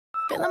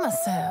feeling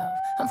myself.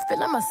 I'm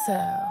feeling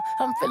myself.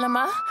 I'm feeling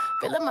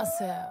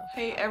myself.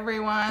 Hey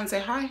everyone,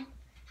 say hi.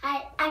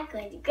 Hi, I'm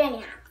going to Granny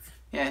house.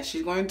 Yeah,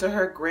 she's going to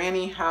her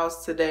granny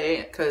house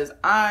today because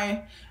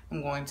I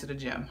am going to the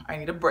gym. I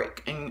need a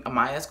break. And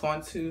Amaya's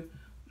going to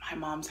my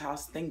mom's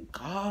house. Thank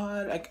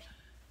God.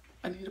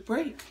 I need a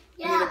break.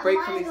 Yeah, I need a break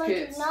from Amaya's these going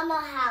kids. to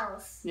Mama's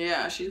house.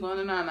 Yeah, she's going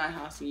to Nana's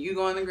house and you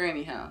going to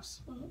Granny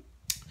house.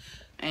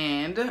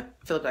 And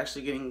Philip's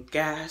actually getting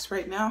gas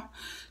right now,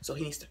 so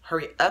he needs to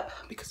hurry up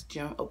because the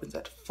gym opens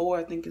at 4,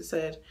 I think it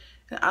said.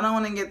 And I don't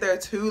want to get there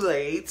too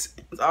late.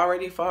 It's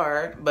already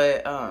far,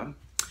 but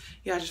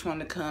yeah, I just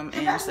wanted to come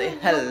and say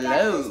hello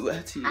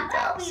to you guys.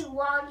 How about we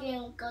walk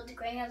and go to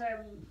Granny house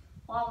or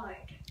Walmart?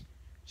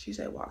 She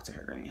said walk to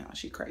her granny house.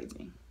 She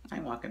crazy. I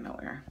ain't walking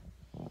nowhere.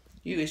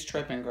 You is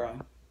tripping,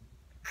 girl.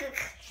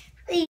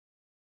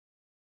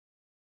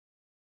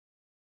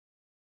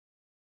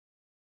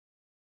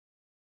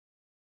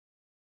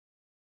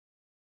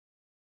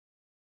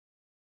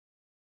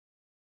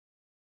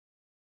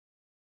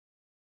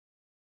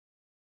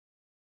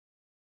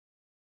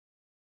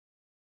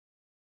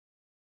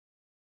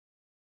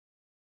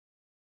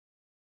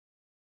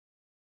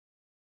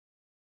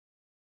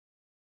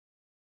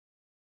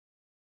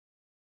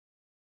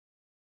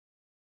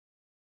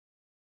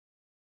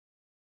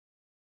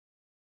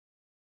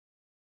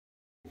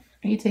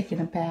 Are you taking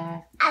a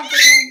bath? I'm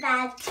taking a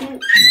bath too.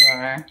 You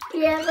are?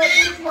 Yeah, but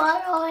there's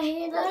water on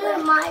here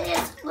that Maya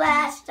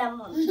splashed them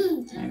on.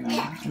 I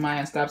know.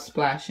 Maya, stop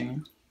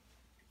splashing.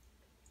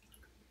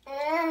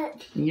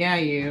 Yeah,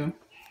 you.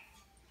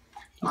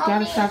 You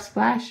gotta stop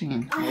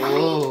splashing.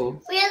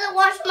 Whoa. We have to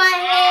wash my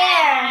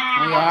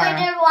hair. We are.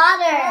 There's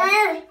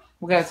water.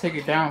 We gotta take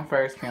it down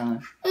first,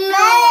 Cailyn.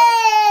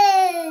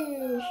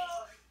 No.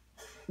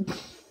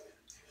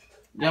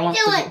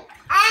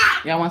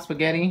 Y'all want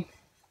spaghetti?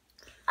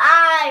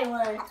 I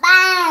want.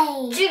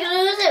 Bye. Chicken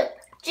noodle.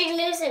 Chicken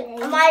noodle.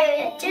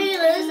 Amaya, chicken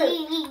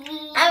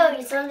noodle. I will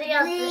get something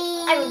else. I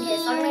will get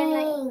something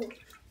like.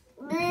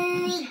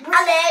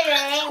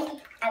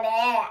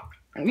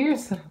 You're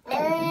so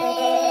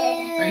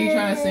Are you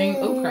trying to sing?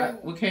 Oh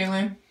crap. With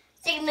Cailyn?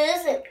 Chicken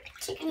noodle.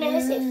 Chicken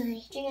noodle.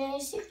 Chicken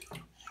noodle.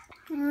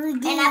 And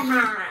a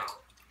pie.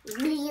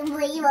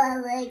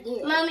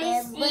 Mommy,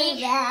 see?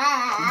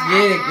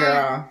 Get it,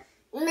 girl.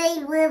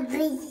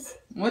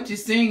 What you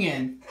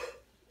singing?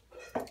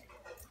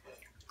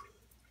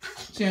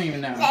 She don't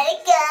even know. Let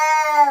it go.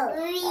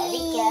 Let it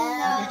go.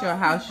 Look at your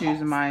house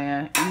shoes,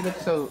 Maya. You look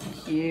so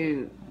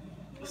cute.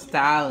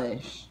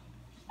 Stylish.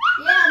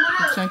 Yeah,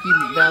 Mom. Chunky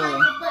belly.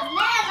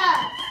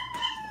 Banana.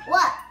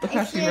 What? Look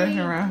how she's running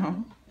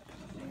around.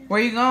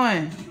 Where you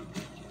going?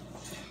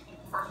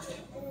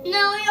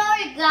 No, we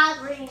already got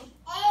green.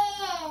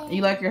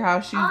 You like your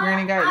house shoes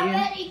Granny got you? I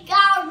already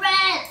got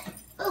red.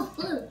 Oh,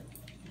 blue.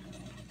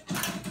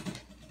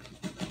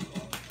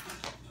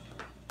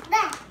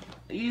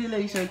 You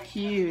look so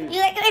cute. You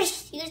like my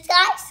shoes,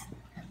 guys?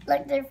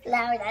 Look, they're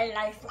flowers. I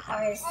like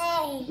flowers.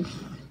 Oh,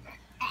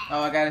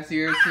 I gotta see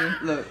yours too?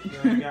 Look.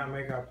 We gotta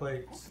make our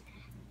plates.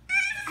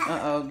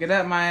 Uh-oh. Get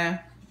up, Maya.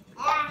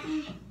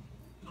 Mommy,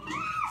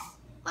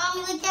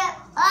 look at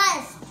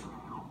us.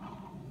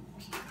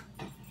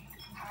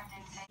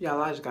 Y'all,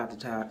 I just got the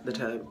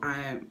tub.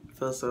 I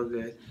feel so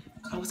good.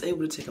 I was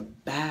able to take a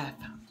bath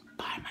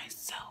by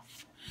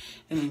myself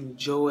and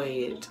enjoy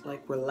it,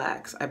 like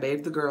relax. I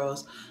bathed the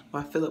girls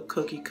while Philip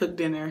cooked. He cooked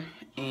dinner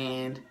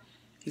and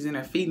he's in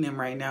there feeding them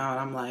right now. And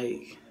I'm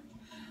like,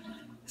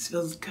 this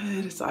feels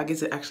good. So I get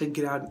to actually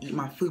get out and eat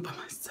my food by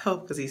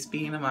myself because he's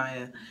feeding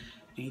Amaya and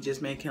he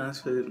just made Cailyn's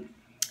food.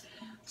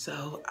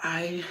 So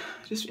I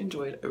just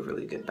enjoyed a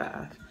really good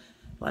bath.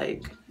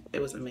 Like,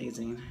 it was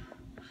amazing.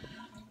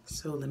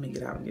 So let me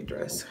get out and get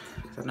dressed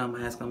because I know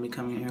Maya's gonna be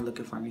coming in here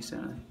looking for me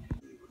soon.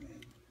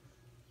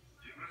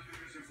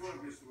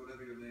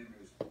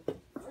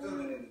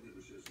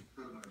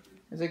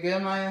 Is it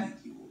good, Maya?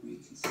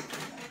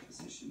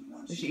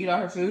 Did she eat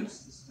all her food?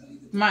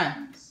 Maya,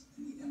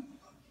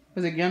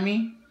 was it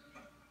yummy?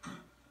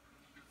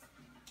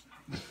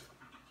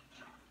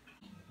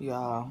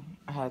 Y'all,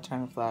 I had to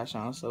turn the flash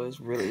on so it's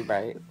really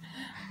bright.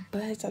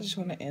 But I just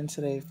want to end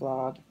today's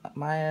vlog.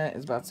 Maya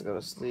is about to go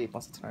to sleep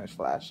once I turn his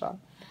flash off.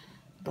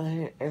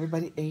 But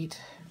everybody ate.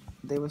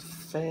 They were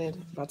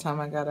fed. By the time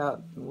I got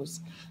out, it was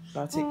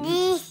about to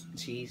eat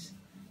cheese.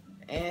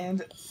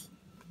 And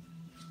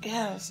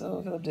yeah,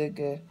 so Philip did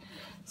good.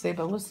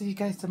 But we'll see you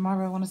guys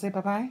tomorrow. Want to say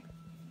bye-bye?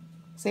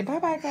 Say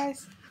bye-bye,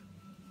 guys.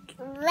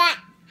 Bye.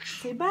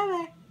 Say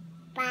bye-bye.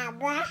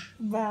 Bye-bye.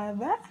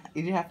 Bye-bye.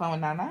 Did you have fun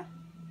with Nana?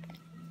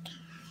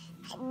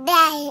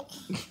 Bye.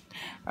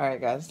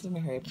 Alright, guys. Let me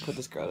hurry up and put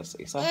this girl to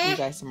sleep. So I'll see you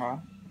guys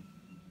tomorrow.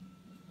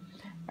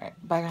 Alright,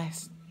 bye,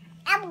 guys.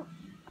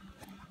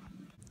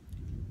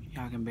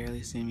 Y'all can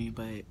barely see me,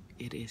 but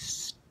it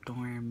is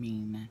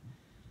storming.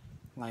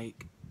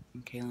 Like,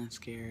 Cailyn's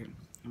scared.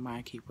 I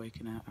might keep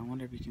waking up. I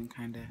wonder if you can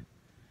kind of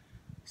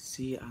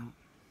see.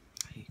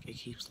 Like, it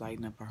keeps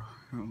lighting up our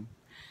room.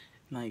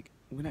 Like,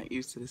 we're not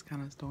used to this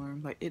kind of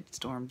storm. Like, it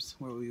storms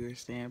where we were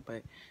staying,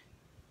 but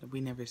we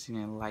never seen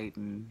it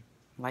lighten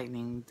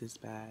lightning this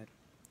bad.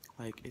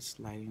 Like, it's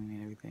lighting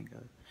and everything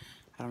up.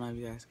 I don't know if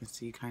you guys can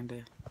see, kind of,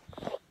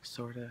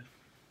 sort of.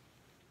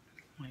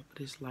 Like,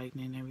 but it's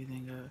lightning and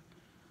everything up.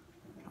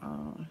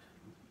 I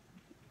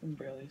can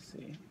barely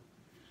see.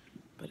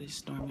 But it's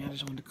stormy. I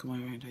just wanted to come over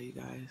here and tell you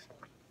guys.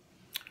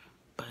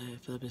 But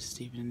Philip is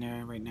sleeping in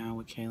there right now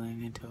with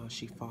Kaylin until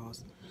she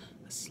falls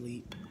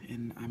asleep.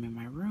 And I'm in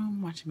my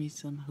room watching me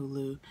some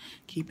Hulu.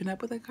 Keeping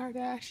up with the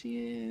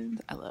Kardashians.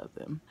 I love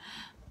them.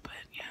 But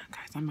yeah,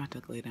 guys, I'm about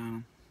to lay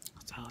down.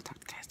 So I'll talk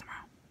to you guys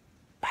tomorrow.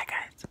 Bye,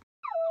 guys.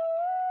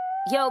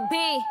 Yo,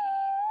 B.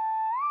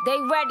 They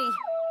ready.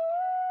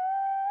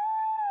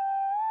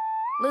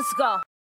 Let's go.